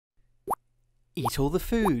Eat all the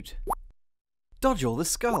food. Dodge all the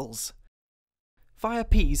skulls. Fire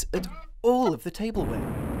peas at all of the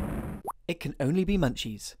tableware. It can only be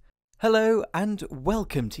Munchies. Hello and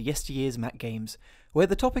welcome to Yesteryear's Mac Games, where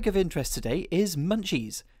the topic of interest today is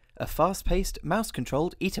Munchies, a fast-paced,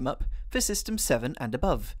 mouse-controlled eat-em-up for System 7 and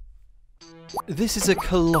above. This is a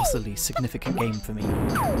colossally significant game for me,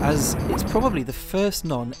 as it's probably the first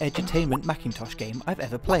non-edutainment Macintosh game I've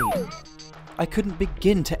ever played. I couldn't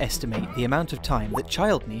begin to estimate the amount of time that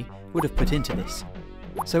child me would have put into this,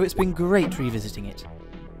 so it's been great revisiting it.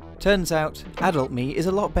 Turns out, adult me is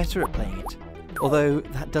a lot better at playing it, although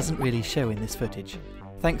that doesn't really show in this footage,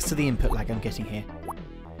 thanks to the input lag I'm getting here.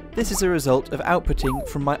 This is a result of outputting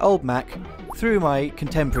from my old Mac through my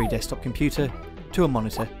contemporary desktop computer to a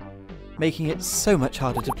monitor, making it so much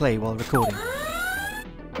harder to play while recording.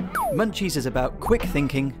 Munchies is about quick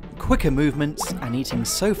thinking, quicker movements, and eating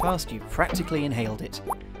so fast you've practically inhaled it.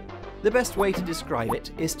 The best way to describe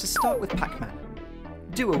it is to start with Pac-Man.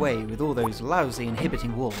 Do away with all those lousy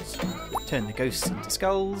inhibiting walls. Turn the ghosts into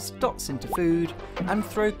skulls, dots into food, and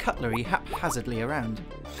throw cutlery haphazardly around.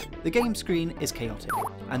 The game screen is chaotic,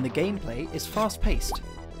 and the gameplay is fast-paced.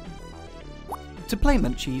 To play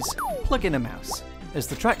Munchies, plug in a mouse, as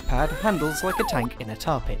the trackpad handles like a tank in a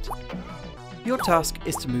tar pit. Your task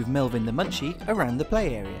is to move Melvin the Munchie around the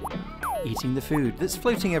play area, eating the food that's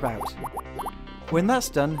floating about. When that's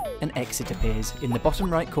done, an exit appears in the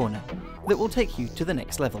bottom right corner that will take you to the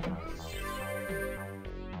next level.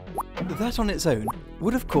 That on its own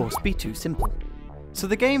would of course be too simple, so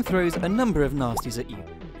the game throws a number of nasties at you,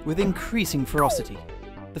 with increasing ferocity,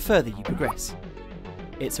 the further you progress.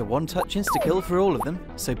 It's a one-touch insta-kill for all of them,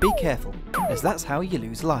 so be careful, as that's how you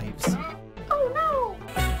lose lives.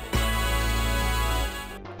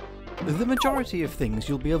 The majority of things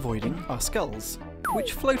you'll be avoiding are skulls,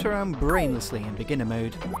 which float around brainlessly in beginner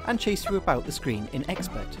mode and chase you about the screen in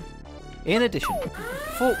expert. In addition,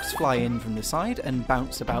 forks fly in from the side and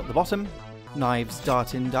bounce about the bottom, knives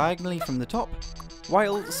dart in diagonally from the top,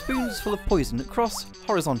 while spoons full of poison cross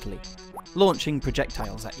horizontally, launching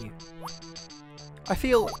projectiles at you. I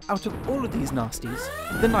feel out of all of these nasties,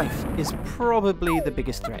 the knife is probably the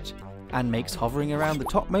biggest threat, and makes hovering around the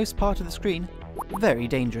topmost part of the screen very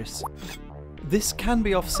dangerous. This can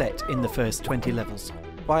be offset in the first 20 levels,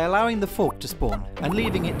 by allowing the fork to spawn and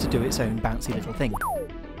leaving it to do its own bouncy little thing.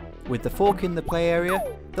 With the fork in the play area,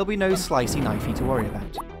 there'll be no slicey knifey to worry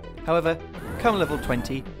about. However, come level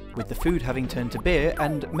 20, with the food having turned to beer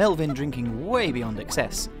and Melvin drinking way beyond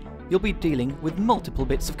excess, you'll be dealing with multiple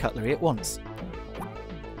bits of cutlery at once.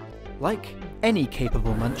 Like any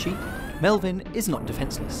capable Munchie, Melvin is not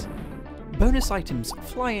defenceless. Bonus items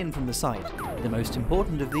fly in from the side, the most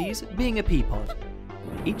important of these being a pea pod.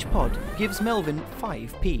 Each pod gives Melvin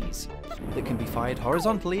 5 peas, that can be fired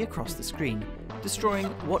horizontally across the screen, destroying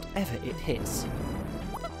whatever it hits.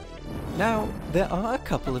 Now, there are a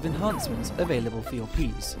couple of enhancements available for your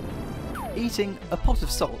peas. Eating a pot of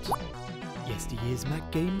salt. Yesteryear's Mac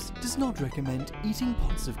Games does not recommend eating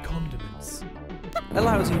pots of condiments.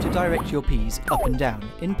 Allows you to direct your peas up and down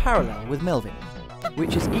in parallel with Melvin,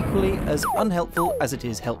 which is equally as unhelpful as it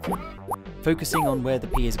is helpful. Focusing on where the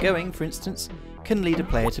pea is going, for instance, can lead a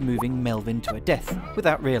player to moving Melvin to a death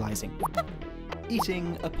without realising.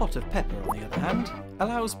 Eating a pot of pepper, on the other hand,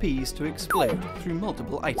 allows peas to explode through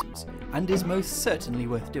multiple items, and is most certainly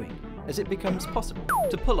worth doing, as it becomes possible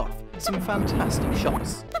to pull off some fantastic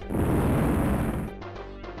shots.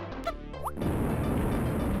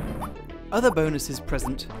 Other bonuses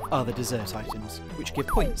present are the dessert items, which give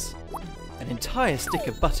points. An entire stick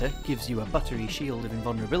of butter gives you a buttery shield of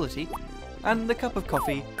invulnerability, and the cup of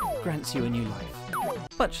coffee grants you a new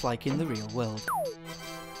life, much like in the real world.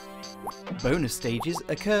 Bonus stages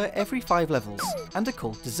occur every 5 levels and are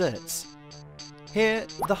called desserts. Here,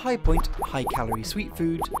 the high point, high-calorie sweet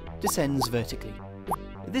food descends vertically.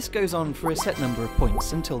 This goes on for a set number of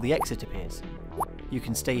points until the exit appears. You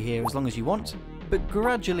can stay here as long as you want, but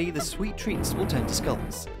gradually the sweet treats will turn to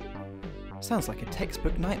skulls. Sounds like a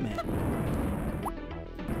textbook nightmare.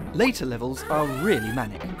 Later levels are really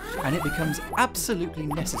manic, and it becomes absolutely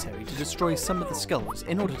necessary to destroy some of the skulls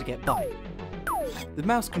in order to get by. The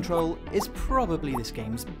mouse control is probably this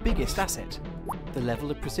game's biggest asset. The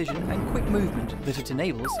level of precision and quick movement that it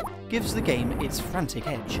enables gives the game its frantic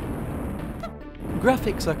edge.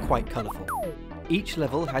 Graphics are quite colourful. Each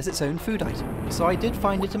level has its own food item, so I did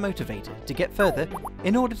find it a motivator to get further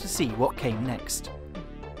in order to see what came next.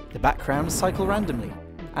 The backgrounds cycle randomly,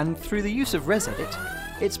 and through the use of ResEdit,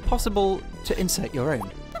 it's possible to insert your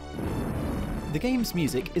own. The game's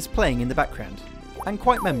music is playing in the background, and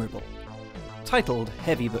quite memorable. Titled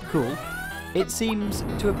Heavy But Cool, It seems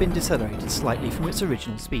to have been decelerated slightly from its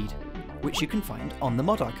original speed, which you can find on the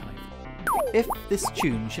mod archive. If this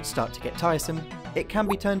tune should start to get tiresome, it can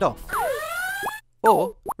be turned off,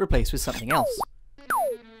 or replaced with something else.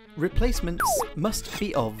 Replacements must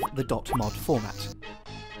be of the .mod format.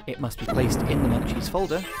 It must be placed in the Munchies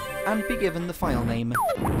folder and be given the file name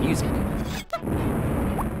music.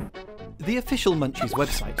 The official Munchies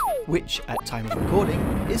website, which at time of recording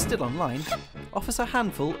is still online, offers a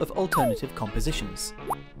handful of alternative compositions,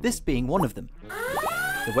 this being one of them.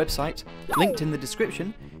 The website, linked in the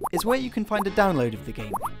description, is where you can find a download of the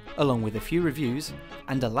game, along with a few reviews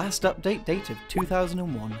and a last update date of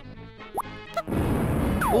 2001.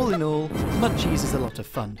 All in all, Munchies is a lot of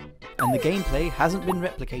fun, and the gameplay hasn't been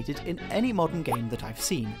replicated in any modern game that I've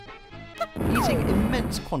seen. Eating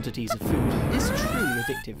immense quantities of food is truly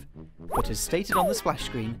addictive, but as stated on the splash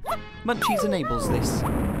screen, Munchies enables this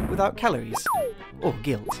without calories or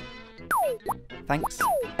guilt. Thanks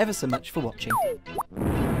ever so much for watching.